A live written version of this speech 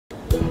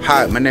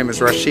Hi, my name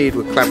is Rasheed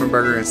with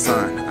Klappenberger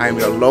Son. I am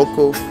a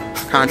local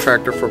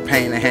contractor for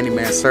paint and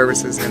handyman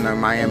services in the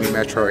Miami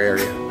metro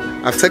area.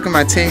 I've taken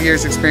my 10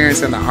 years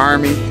experience in the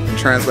Army and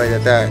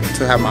translated that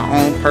to have my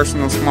own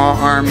personal small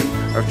army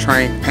of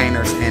trained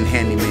painters and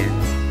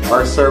handymen.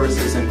 Our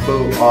services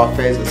include all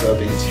phases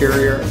of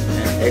interior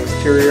and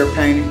exterior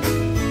painting,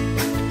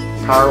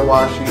 power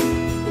washing,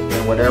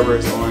 and whatever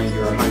is on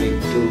your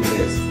honey-do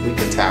list, we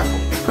can tackle.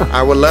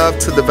 I would love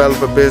to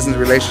develop a business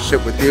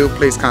relationship with you.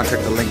 Please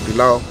contact the link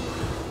below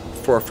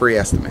for a free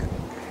estimate.